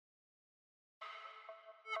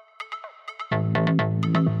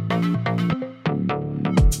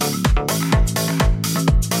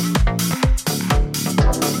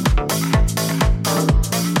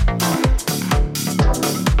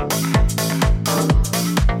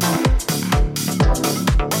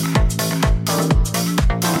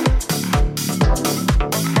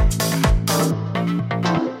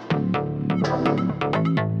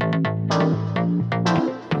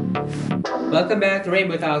back to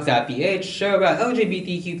Rainbow Talks.ph, show about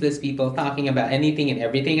LGBTQ plus people talking about anything and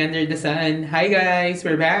everything under the sun. Hi guys,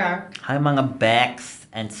 we're back. Hi mga Becks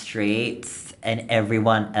and straights and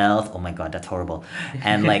everyone else. Oh my god, that's horrible.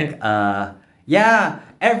 And yeah,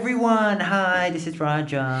 everyone. Hi, this is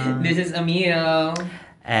Raja. This is Emil.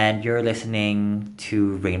 And you're listening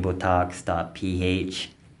to rainbowtalks.ph.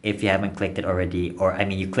 If you haven't clicked it already, or I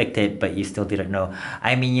mean you clicked it but you still didn't know.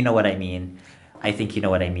 I mean, you know what I mean. I think you know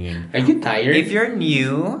what I mean. Are you tired? If you're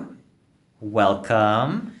new,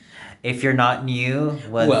 welcome. If you're not new,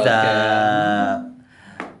 what's up?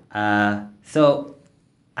 So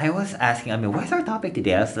I was asking, I mean, what's our topic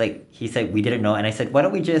today? I was like, he said we didn't know, and I said, why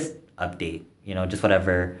don't we just update? You know, just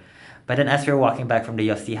whatever. But then as we were walking back from the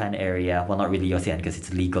Yosihan area, well, not really Yosihan because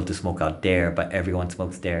it's legal to smoke out there, but everyone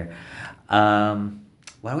smokes there. Why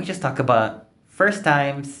don't we just talk about first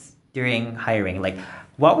times during hiring? Like,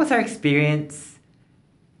 what was our experience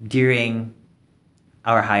during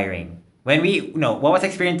our hiring? What was our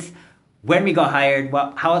experience when we got hired?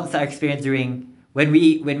 How was our experience during when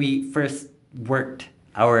we first worked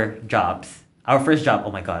our jobs? Our first job.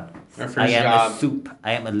 Oh my god. Our first I am job. a soup.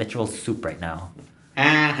 I am a literal soup right now.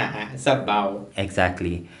 Sabaw.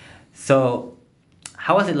 Exactly. So,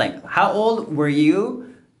 how was it like? How old were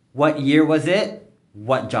you? What year was it?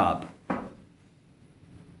 What job?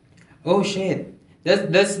 Oh shit.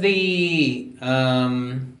 That's the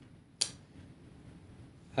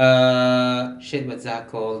shit, what's that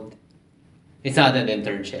called? It's not an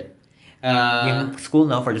internship. Yung school,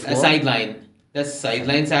 no? For the A school? sideline. That's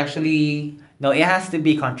sidelines actually. No, it has to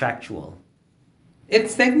be contractual.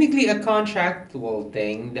 It's technically a contractual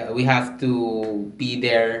thing that we have to be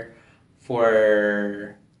there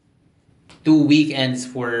for 2 weekends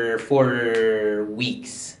for 4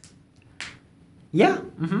 weeks. Yeah.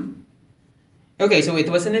 Mm-hmm. Okay, so it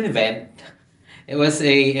wasn't an event. It was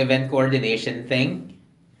a event coordination thing.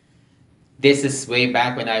 This is way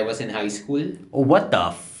back when I was in high school. Oh, what the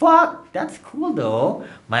fuck? That's cool though.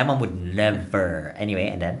 My mom would never. Anyway,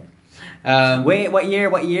 and then. Wait, what year?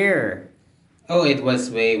 What year? Oh, it was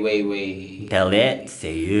way. Tell it.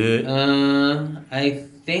 Say it. I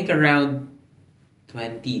think around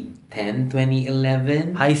 2010,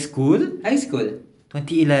 2011. High school? High school.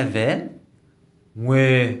 2011?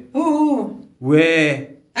 Weh. Oh. Weh.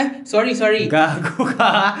 Ay, sorry. Gago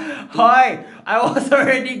ka. Hoy! I was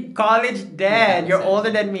already college then. You're 2000.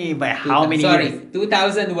 older than me by how many Sorry, years?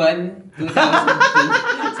 2001, 2002.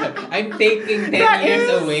 So, I'm taking 10 That years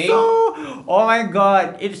is away. Oh my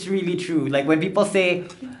god, it's really true. Like when people say,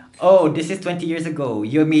 "Oh, this is 20 years ago,"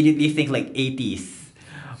 you immediately think like 80s.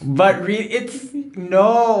 But it's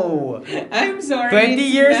no. I'm sorry. 20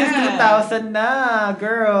 it's years is not. 2000 na,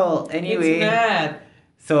 girl. Anyway. It's not.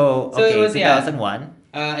 So, So it okay, was, yeah.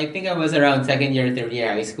 2001. I think I was around second year, third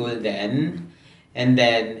year high school then. And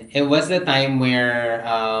then it was the time where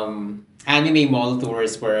anime mall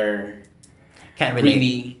tours were Can't relate.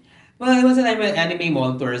 really. Well, it was the time when anime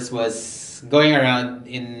mall tours was going around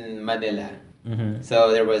in Manila. Mm-hmm.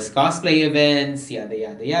 So there was cosplay events,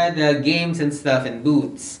 yada, games and stuff and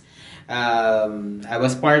booths. I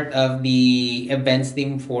was part of the events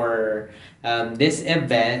team for this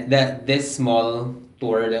event, this small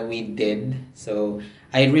tour that we did. So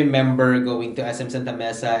I remember going to SM Santa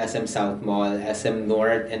Mesa, SM South Mall, SM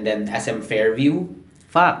North, and then SM Fairview.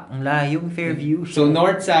 Fuck, ang layong Fairview. So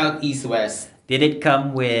North, South, East, West. Did it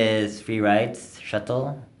come with free rides,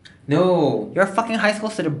 shuttle? No. You're a fucking high school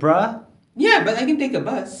student, bruh. Yeah, but I can take a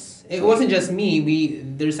bus. It wasn't just me.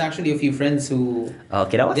 There's actually a few friends who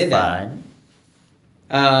Okay, that was did that.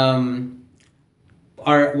 fun.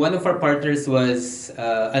 One of our partners was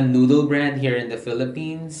a noodle brand here in the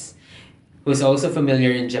Philippines, who's also familiar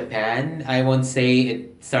in Japan. I won't say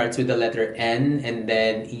it starts with the letter N and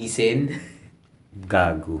then Isin.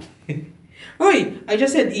 Gago. Uy, I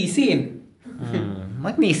just said Isin.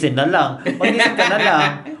 Magnisin na lang. Magnisin ka na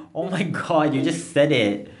lang. Oh my god, you just said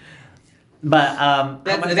it. But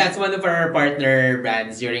That's one of our partner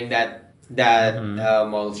brands during that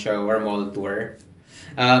mall show or mall tour.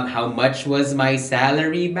 How much was my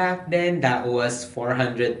salary back then? That was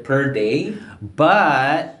 400 per day.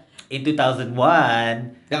 But in 2001,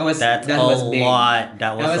 That was that's that a was big. lot.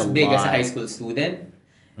 That was That was a big lot. as a high school student.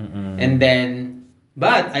 Mm-mm. And then,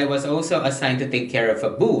 but I was also assigned to take care of a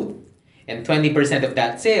booth, and 20% of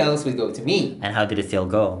that sales would go to me. And how did the sale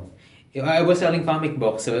go? I was selling comic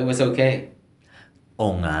books, so it was okay.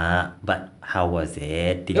 Oh nga, but how was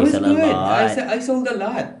it? Did It you was sell good. a lot? I sold a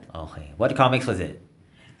lot. Okay. What comics was it?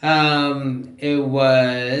 It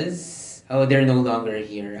was they're no longer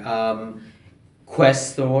here.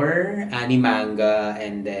 Questor, Animanga,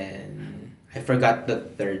 and then I forgot the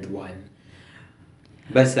third one.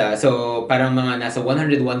 Basta, so parang mga nasa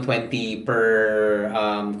 100, 120 per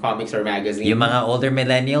comics or magazine. Yung mga older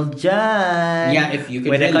millennial dyan. Yeah, if you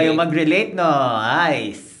could Pwede kayo relate. mag-relate, no?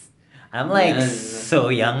 Ice. I'm like Yan.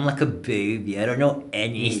 so young like a baby. I don't know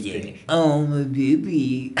anything. Okay. Oh, my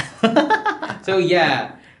baby. So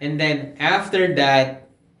yeah, and then after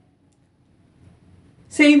that,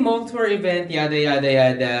 same mall tour event, yada yada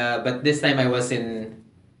yada. But this time I was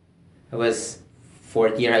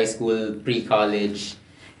fourth year high school, pre-college.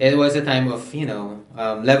 It was a time of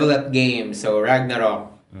level up games. So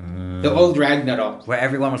Ragnarok, the old Ragnarok, Where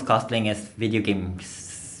everyone was cosplaying as video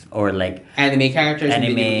games or like anime characters,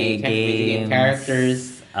 anime video game games,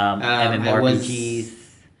 characters. MMORPGs.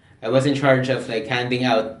 I was in charge of like handing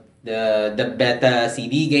out the beta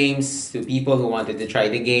CD games to people who wanted to try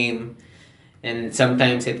the game. And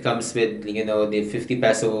sometimes it comes with the 50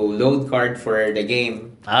 peso load card for the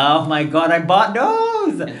game. Oh my god, I bought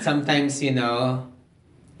those! And sometimes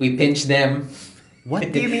we pinch them.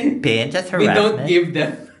 What do you mean pinch? That's We harassment. don't give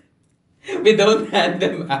them. We don't hand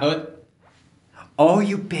them out. Oh,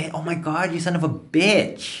 you bit. Oh my god, you son of a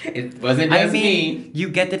bitch. It wasn't I just mean, me. you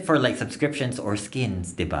get it for like subscriptions or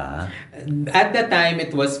skins, diba? At the time,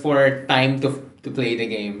 it was for time to play the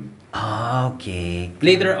game. Oh, okay.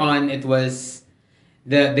 Later on, it was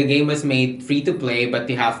the game was made free to play, but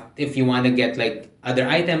if you want to get like other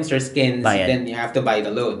items or skins, Buy it. then you have to buy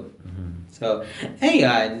the load. So,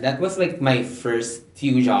 ayun, that was like my first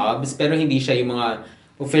few jobs, pero hindi siya yung mga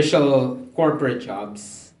official corporate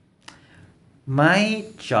jobs. My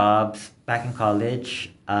jobs back in college,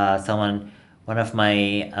 one of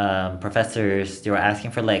my professors, they were asking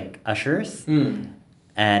for like ushers,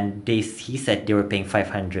 and he said they were paying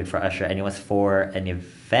 500 for usher, and it was for an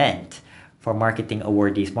event for marketing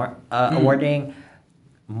awardees, awarding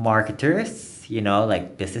marketers,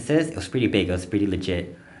 like businesses. It was pretty big. It was pretty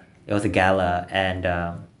legit. It was a gala, and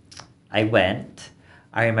I went.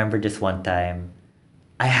 I remember this one time.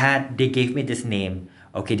 They gave me this name.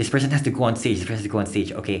 Okay, this person has to go on stage. This person has to go on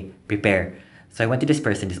stage. Okay, prepare. So I went to this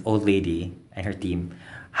person, this old lady, and her team.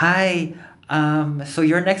 Hi, so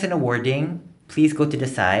you're next in awarding. Please go to the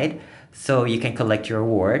side so you can collect your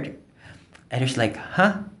award. And she's like,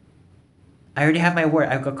 huh? I already have my award.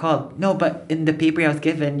 I got called. No, but in the paper I was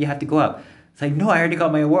given, you have to go up. It's like, no, I already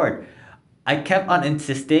got my award. I kept on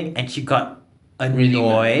insisting, and she got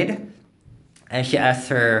annoyed. And she asked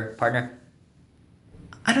her partner,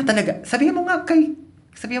 ano talaga? Sabihin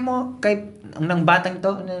mo kay ng batang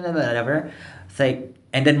to, whatever. It's like,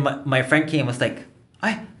 and then my friend came, was like,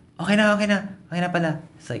 ay, okay na pala.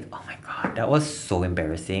 It's like, oh my god, that was so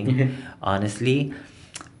embarrassing, honestly.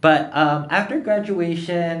 But after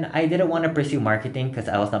graduation, I didn't want to pursue marketing because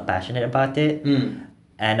I was not passionate about it.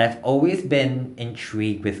 And I've always been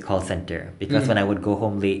intrigued with call center because when I would go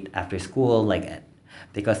home late after school,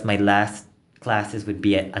 because my last classes would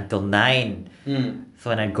be until 9. So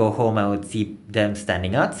when I'd go home, I would see them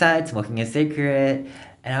standing outside, smoking a cigarette,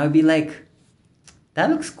 and I would be like, that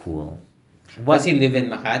looks cool. Does he live in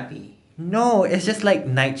Makati? No, it's just like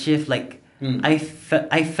night shift. I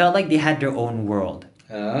felt like they had their own world.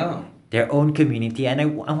 Oh. Their own community, and I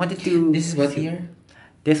wanted to... This is what year?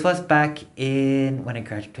 This was back in, when I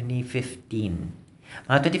graduated, 2015.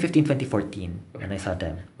 2015, 2014, when I saw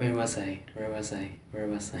them. Where was I?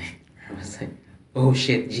 Oh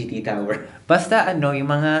shit, GT Tower. Basta yung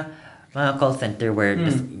mga call center where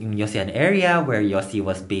yung Yosian area, where Yossi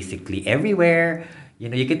was basically everywhere.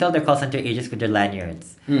 You could tell their call center agents with their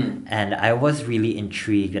lanyards. And I was really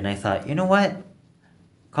intrigued, and I thought, you know what?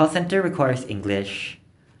 Call center requires English.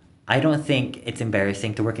 I don't think it's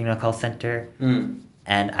embarrassing to work in a call center.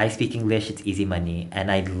 And I speak English, it's easy money,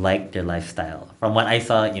 and I like their lifestyle. From what I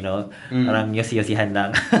saw, parang yosi-yosihan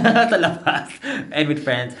lang sa labas and with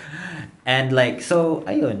friends. And so,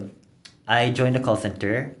 ayun. I joined the call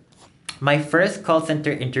center. My first call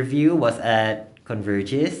center interview was at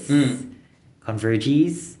Converges.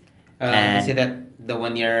 Converges. Is it that the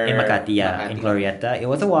 1 year in Makati, in Glorieta. It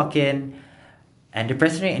was a walk-in. And the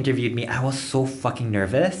person who interviewed me, I was so fucking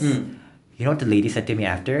nervous. You know what the lady said to me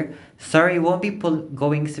after? Sorry, we won't be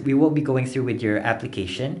going through with your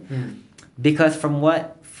application because from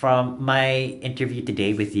my interview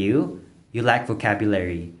today with you, you lack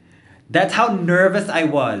vocabulary. That's how nervous I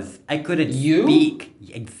was. I couldn't speak.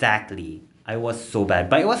 Exactly. I was so bad,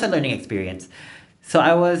 but it was a learning experience. So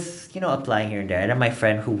I was, applying here and there. And then my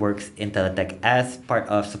friend who works in Teletech as part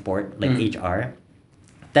of support, like HR,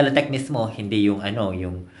 Teletech mismo, hindi yung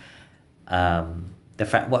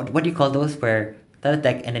what do you call those where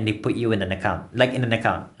Teletech and then they put you in an account,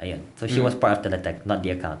 ayun. So she was part of Teletech, not the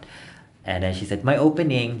account. And then she said, my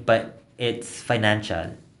opening, but it's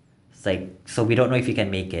financial. It's like, so we don't know if you can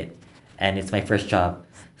make it. And it's my first job.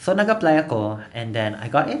 So nag-apply ako and then I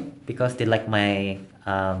got in because they like my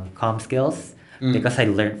comm skills. Because I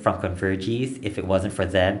learned from Converges. If it wasn't for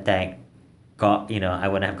them, thank God, I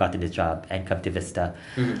wouldn't have gotten this job and come to Vista.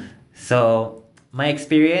 So my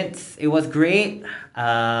experience, it was great.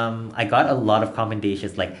 I got a lot of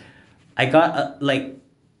commendations. Like, I got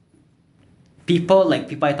people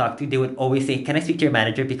I talked to, they would always say, "Can I speak to your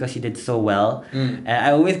manager because you did so well?" And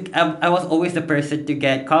I was always the person to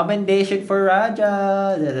get commendation for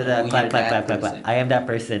Raja. Da, da, da, Oh, clap, you're clap, that clap, clap, clap. person. I am that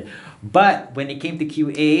person. But when it came to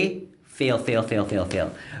QA, fail, fail, fail, fail,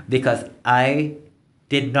 fail, because I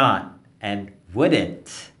did not and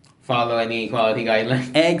wouldn't. Follow any quality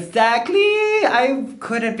guidelines. Exactly. I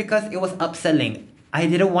couldn't because it was upselling. I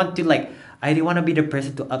didn't want to be the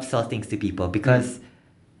person to upsell things to people because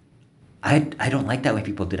I don't like that when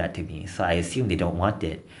people do that to me. So I assume they don't want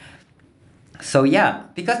it. So yeah,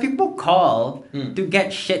 because people call to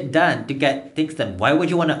get shit done, to get things done. Why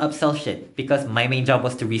would you want to upsell shit? Because my main job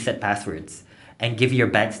was to reset passwords and give you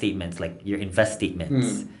your bank statements, like your invest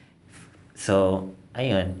statements. So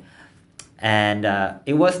ayun. And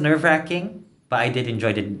it was nerve-wracking, but I did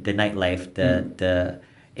enjoy the nightlife.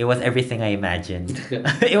 It was everything I imagined.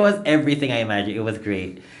 It was everything I imagined. It was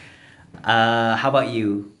great. How about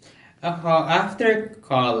you? After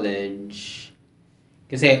college,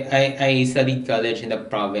 because I studied college in the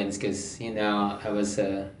province because, I was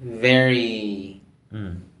a very,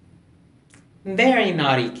 very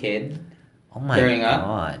naughty kid Oh my growing up.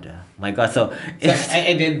 god. My god. So So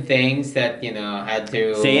I did things that, had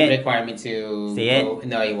to Say it. require me to Say it. go.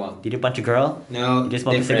 No, I won't. did you punch a girl? No, Did you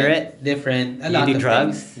smoke a different, cigarette? Different. A Did lot you do of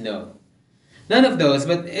drugs? things. No. None of those,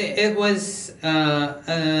 but it was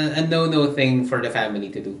a no thing for the family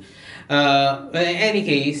to do. But in any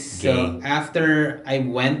case, so Gay. after I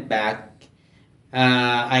went back,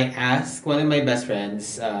 I asked one of my best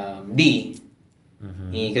friends, D,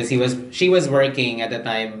 because she was working at the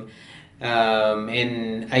time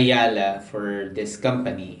in Ayala for this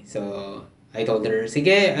company. So I told her,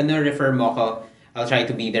 sige, refer mo ko. I'll try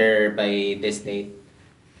to be there by this date.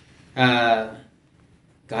 Uh,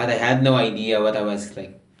 God, I had no idea what I was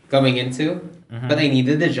like coming into. But I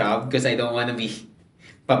needed the job because I don't want to be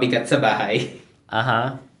pabigat sa bahay.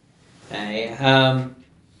 Uh-huh.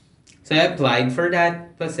 So I applied for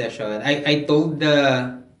that position. I told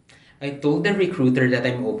the recruiter that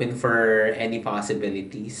I'm open for any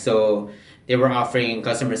possibilities. So they were offering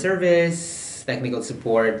customer service, technical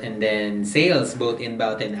support, and then sales, both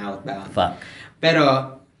inbound and outbound. Fuck.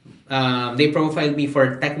 Pero they profiled me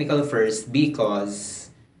for technical first because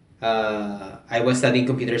I was studying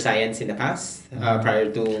computer science in the past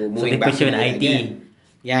prior to So moving they back put you to in Manila IT. again.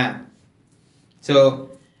 Yeah. So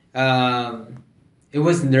it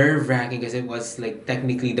was nerve wracking because it was like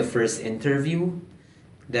technically the first interview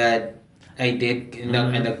that I did in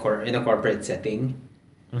a corporate setting.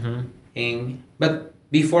 But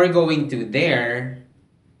before going to there,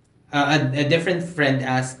 a different friend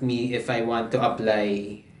asked me if I want to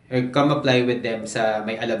apply or come apply with them sa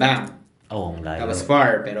may Alabang. Oh, ang That layo. was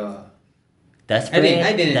far, pero Desperate.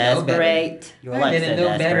 I didn't know better. Desperate. Your I life didn't said know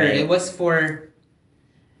better. desperate.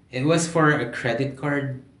 It was for a credit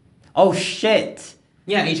card. Oh shit.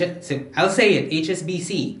 Yeah, so I'll say it,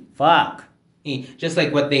 HSBC. Fuck. Just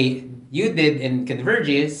like what you did in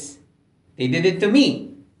Converges, they did it to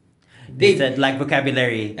me. They said like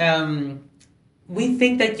vocabulary. We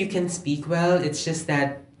think that you can speak well. It's just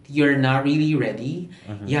that you're not really ready.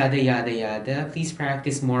 Yada, yada, yada. Please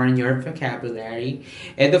practice more on your vocabulary.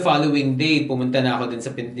 And the following day, pumunta na ako dun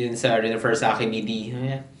sa refer sa akin ni D.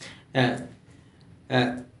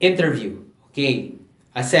 Interview. Okay.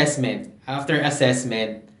 Assessment. After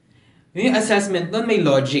assessment, yung assessment nun may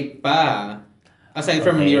logic pa. Aside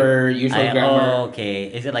from Okay. your usual grammar. Oh,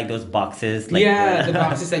 okay. Is it like those boxes? Like Yeah, the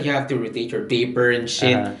boxes that you have to rotate your paper and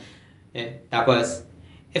shit. Tapos,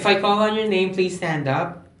 if I call on your name, please stand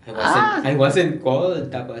up. I wasn't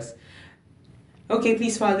called. Tapos, okay,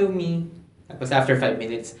 please follow me. Tapos after 5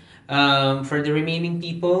 minutes, for the remaining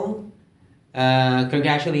people,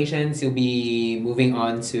 congratulations, you'll be moving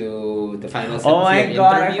on to the final step Oh of my your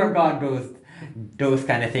god, I interview. forgot those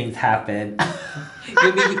kind of things happen.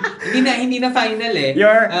 You'll be, hindi na final eh.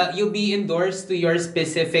 You'll be endorsed to your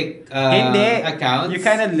specific Hindi. accounts. You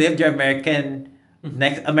kind of lived your America's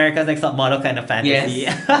Next Top Model kind of fantasy.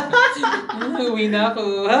 Yes. Uwi na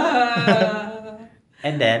ako.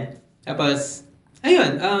 And then, Tapos,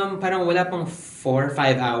 ayun, parang wala pang 4 or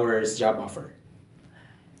 5 hours job offer.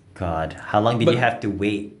 God, how long did But- you have to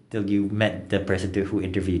wait till you met the person who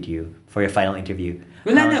interviewed you for your final interview?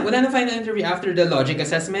 Wala na final interview after the logic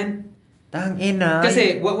assessment. Tang ina.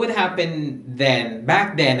 Kasi what would happen then,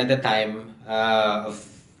 back then at the time of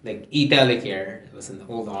like eTelecare, it was an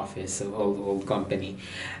old office, so old company.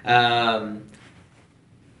 Um,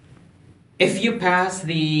 if you pass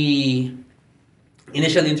the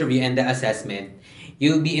initial interview and the assessment,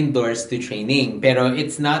 you'll be endorsed to training. Pero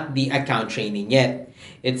it's not the account training yet.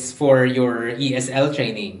 It's for your ESL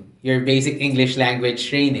training, your basic English language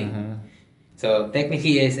training. Mhm. So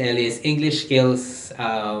technically, ESL is English Skills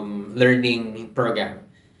Learning Program.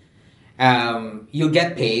 You'll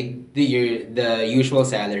get paid the usual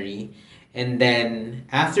salary, and then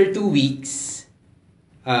after 2 weeks,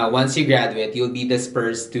 once you graduate, you'll be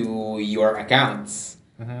dispersed to your accounts.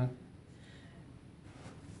 Mhm.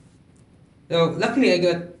 So luckily,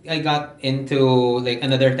 I got into like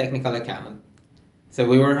another technical account. So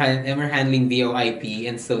we're handling VoIP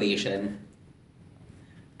installation,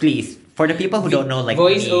 Please, for the people who don't know, like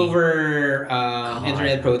voice me, over God.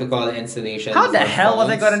 internet protocol installation. How the for hell was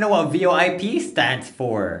I phones. gonna know what VoIP stands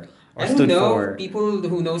for or I don't stood know. for? People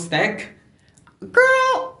who know tech.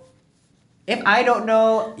 Girl, if I don't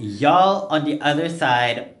know, y'all on the other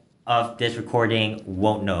side of this recording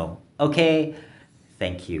won't know. Okay?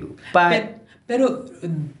 Thank you. But Pero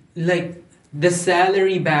like the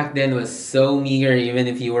salary back then was so meager even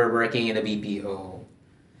if you were working in a BPO.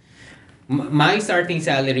 My starting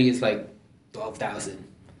salary is like 12,000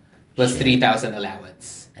 plus Shit. 3,000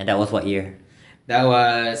 allowance. and that was what year? That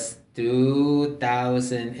was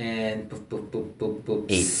 2000 and poop, poop, poop, poop, poop,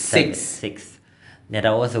 8, 7, six. 6. Yeah,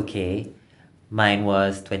 that was okay. Mine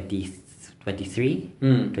was 20, 23,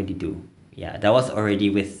 Hmm. 22. Yeah, that was already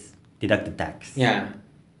with deducted tax. Yeah.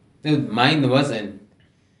 Dude, mine wasn't.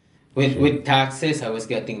 With taxes, I was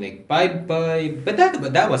getting like but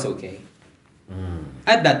that was okay Mm.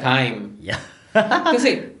 at that time. Yeah.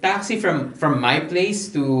 Kasi taxi from my place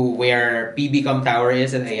to where PBCom Tower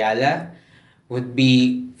is at Ayala would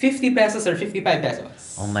be 50 pesos or 55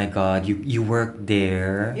 pesos. Oh my god, you work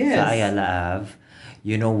there Yes. sa Ayala Ave.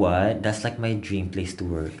 You know what? That's like my dream place to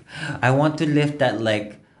work. I want to live that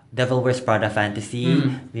like Devil Wears Prada fantasy.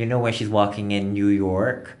 You know when she's walking in New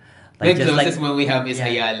York, The just closest one we have is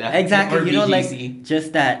Ayala. exactly. Or You know, like BGC.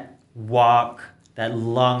 just that walk, that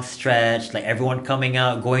long stretch, like everyone coming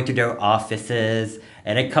out, going to their offices,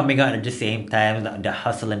 and then coming out at the same time, the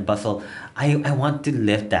hustle and bustle. I want to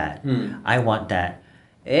live that. I want that.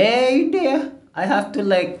 Hey there. I have to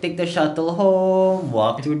like take the shuttle home,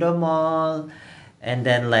 walk through the mall, and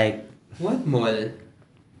then like What mall?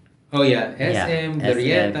 Oh yeah, SM,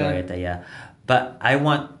 Glorieta. Glorieta, yeah. But I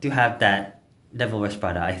want to have that Devil Wears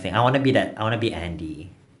Prada, I think. I want to be that. I want to be Andy.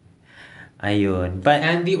 Ayun. But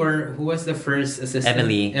Andy, or who was the first assistant?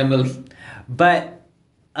 Emily. Emily. But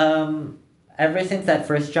ever since that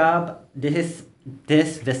first job, this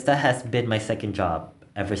Vista has been my second job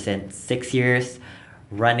ever since 6 years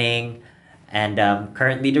running. And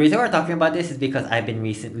currently, the reason we're talking about this is because I've been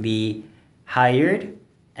recently hired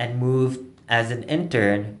and moved as an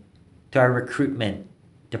intern to our recruitment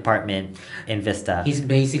department in Vista. He's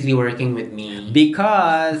basically working with me.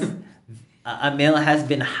 Because Amil has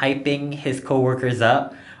been hyping his coworkers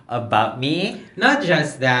up about me. Not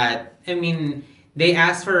just that. I mean, they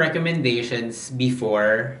asked for recommendations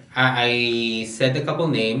before. I said a couple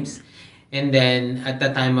names, and then at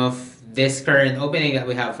the time of this current opening that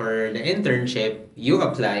we have for the internship, you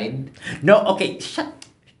applied. No, okay, shut.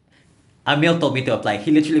 Amil told me to apply.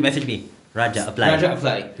 He literally messaged me, Raja, apply. Raja,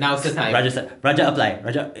 apply. Now's the time. Raja said, Raja, apply.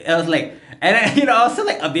 Raja, I was like, and I, I was still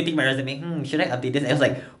like updating my resume. Should I update this? I was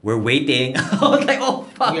like, we're waiting. I was like, oh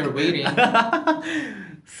fuck. We are waiting.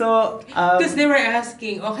 So, Because they were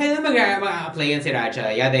asking, okay na mag-apply yan si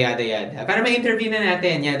Raja, yada yada yada. Para ma-interview na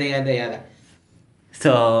natin, yada yada yada.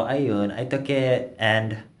 so ayun, I took it,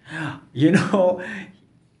 and you know,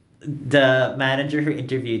 the manager who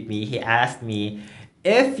interviewed me, he asked me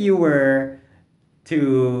if you were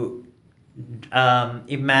to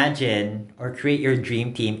imagine or create your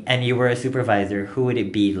dream team and you were a supervisor, who would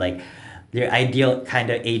it be? Like your ideal kind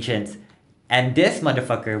of agents. And this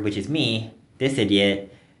motherfucker, which is me, this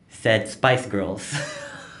idiot, said Spice Girls.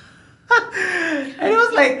 And it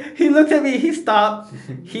was like he looked at me, he stopped,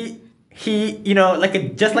 he you know,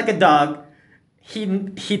 just like a dog, he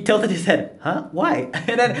tilted his head. Huh? Why?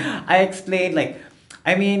 And then I explained, like,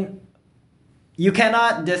 I mean, you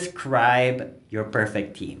cannot describe your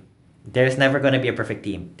perfect team. There's never gonna be a perfect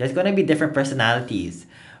team. There's gonna be different personalities.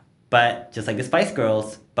 But just like the Spice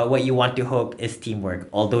Girls, but what you want to hope is teamwork.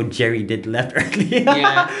 Although Jerry did left early.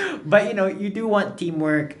 Yeah. But you know, you do want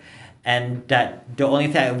teamwork, and that the only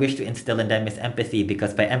thing I wish to instill in them is empathy,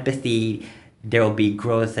 because by empathy there will be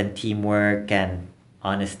growth and teamwork and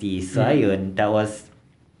honesty. So ayun, that was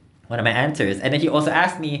one of my answers. And then he also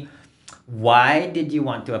asked me, why did you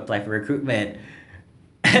want to apply for recruitment?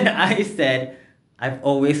 And I said, I've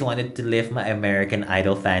always wanted to live my American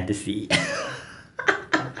Idol fantasy.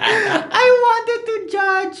 I wanted to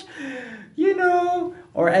judge,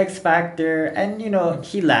 or X Factor. And,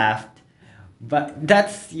 he laughed. But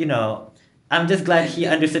that's, I'm just glad he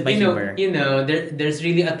understood my humor. There's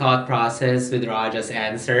really a thought process with Raja's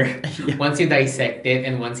answer. Yeah. Once you dissect it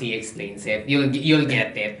and once he explains it, you'll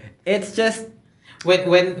get it. It's just, When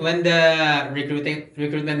the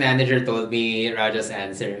recruitment manager told me Raja's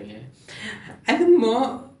answer, alam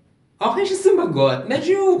mo, okay siya sumagot.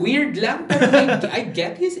 Medyo weird lang, pero I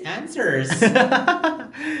get his answers.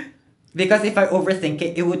 because if I overthink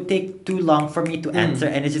it, it would take too long for me to answer,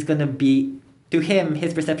 and it's just gonna be, to him,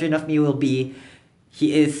 his perception of me will be,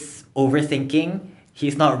 he is overthinking,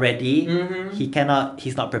 he's not ready, Mhm.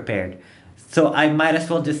 he's not prepared. So I might as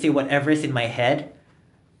well just say whatever is in my head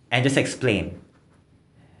and just explain.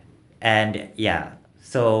 And yeah.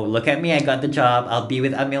 So look at me, I got the job. I'll be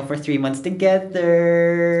with Amil for 3 months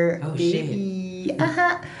together. Oh, baby.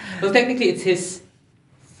 Aha. Well, technically, it's his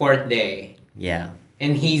fourth day, Yeah.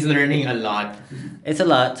 and he's learning a lot. It's a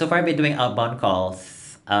lot. So far, I've been doing outbound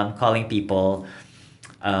calls, calling people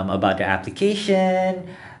about their application.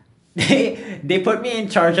 They put me in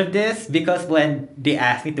charge of this because when they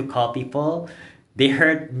asked me to call people, they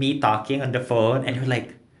heard me talking on the phone and were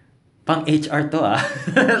like, pang HR to ah.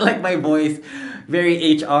 Like my voice, very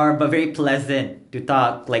HR but very pleasant to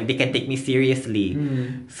talk. Like they can take me seriously.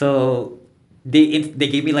 So they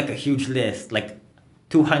gave me like a huge list, like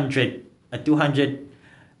 200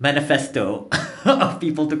 manifesto of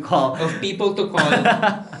people to call. Of people to call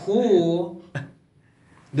who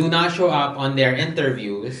do not show up on their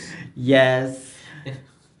interviews. Yes.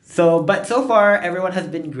 But so far everyone has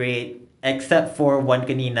been great except for one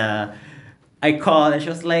kanina. I called and she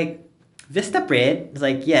was like, Vista Pred? I was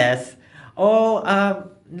like, yes. Oh,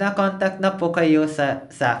 na-contact na po kayo sa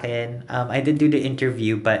akin. I did do the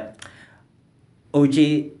interview but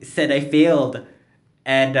OJ said I failed.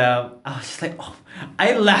 And I was just like, oh,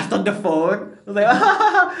 I laughed on the phone. I was like,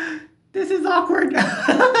 this is awkward.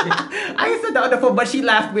 I said that on the phone, but she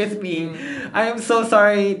laughed with me. I am so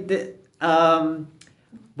sorry.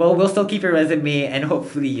 Well, we'll still keep your resume and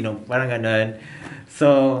hopefully, parang ganun.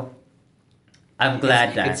 So, I'm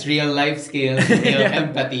glad that. It's real life skills, real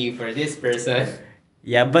empathy for this person.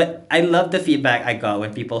 Yeah, but I love the feedback I got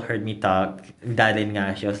when people heard me talk. Dalin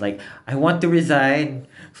nga, she was like, I want to resign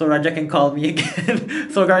so Raja can call me again.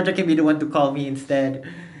 So Raja can be the one to call me instead.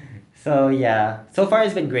 So yeah, so far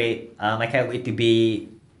it's been great. I can't wait to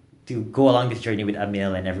go along this journey with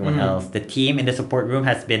Amil and everyone else. The team in the support room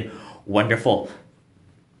has been wonderful.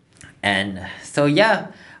 And so yeah,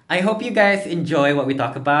 I hope you guys enjoy what we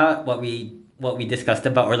talk about, what we discussed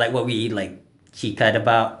about, or like what we like chikad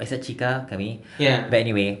about. Is that chika, kami? Yeah. But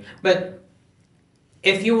anyway. But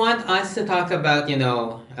if you want us to talk about,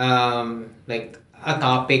 like a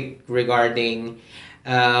topic regarding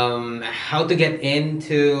how to get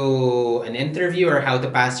into an interview or how to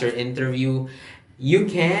pass your interview, we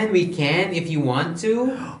can if you want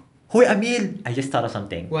to. Hoy, Amil! I just thought of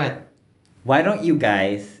something. What? Why don't you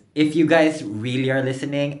guys, if you guys really are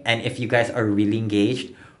listening and if you guys are really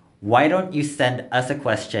engaged, why don't you send us a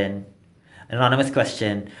question, an anonymous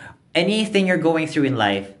question, anything you're going through in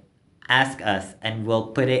life, ask us and we'll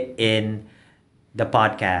put it in the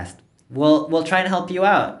podcast. We'll try and help you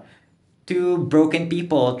out. Two broken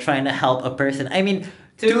people trying to help a person. I mean,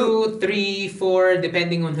 2, 3, 4,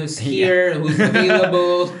 depending on who's here, who's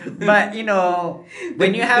available. But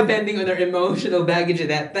when you have, depending on our emotional baggage at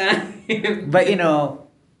that time. but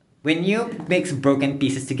when you mix broken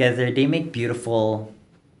pieces together, they make beautiful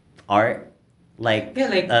art, like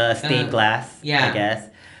stained glass. Yeah. I guess.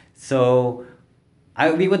 So,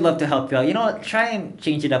 we would love to help you out. Try and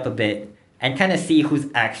change it up a bit and kind of see who's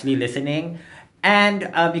actually listening, and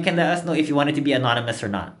you can let us know if you want it to be anonymous or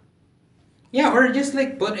not. Yeah, or just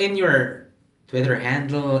like put in your Twitter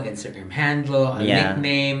handle, Instagram handle, a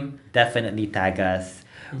nickname. Definitely tag us.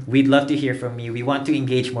 We'd love to hear from you. We want to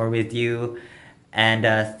engage more with you. And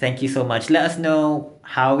thank you so much. Let us know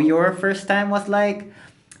how your first time was like.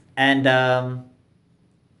 And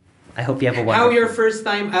I hope you have a wonderful... How your first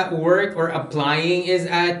time at work or applying is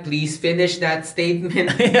at. Please finish that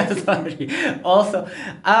statement. Yeah, sorry. Also,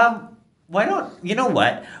 why don't... You know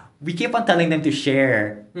what? We keep on telling them to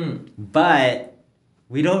share. But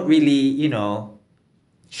we don't really,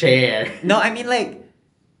 Share. No, I mean like,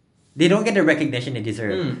 they don't get the recognition they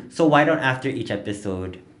deserve. So why don't after each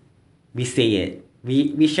episode, we say it?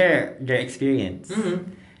 We share their experience.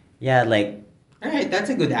 Yeah, like... Alright, that's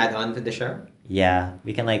a good add-on to the show. Yeah,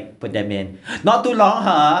 we can like put them in. Not too long,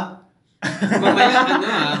 huh? Mamaya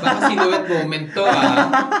baka silhouette moment to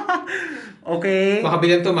Okay. Baka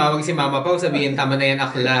bilang tumawag si Mama Pao, sabihin tama na yan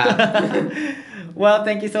akla. Well,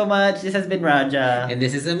 thank you so much. This has been Raja. And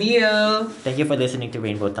this is Emil. Thank you for listening to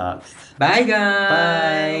Rainbow Talks. Bye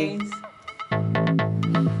guys! Bye.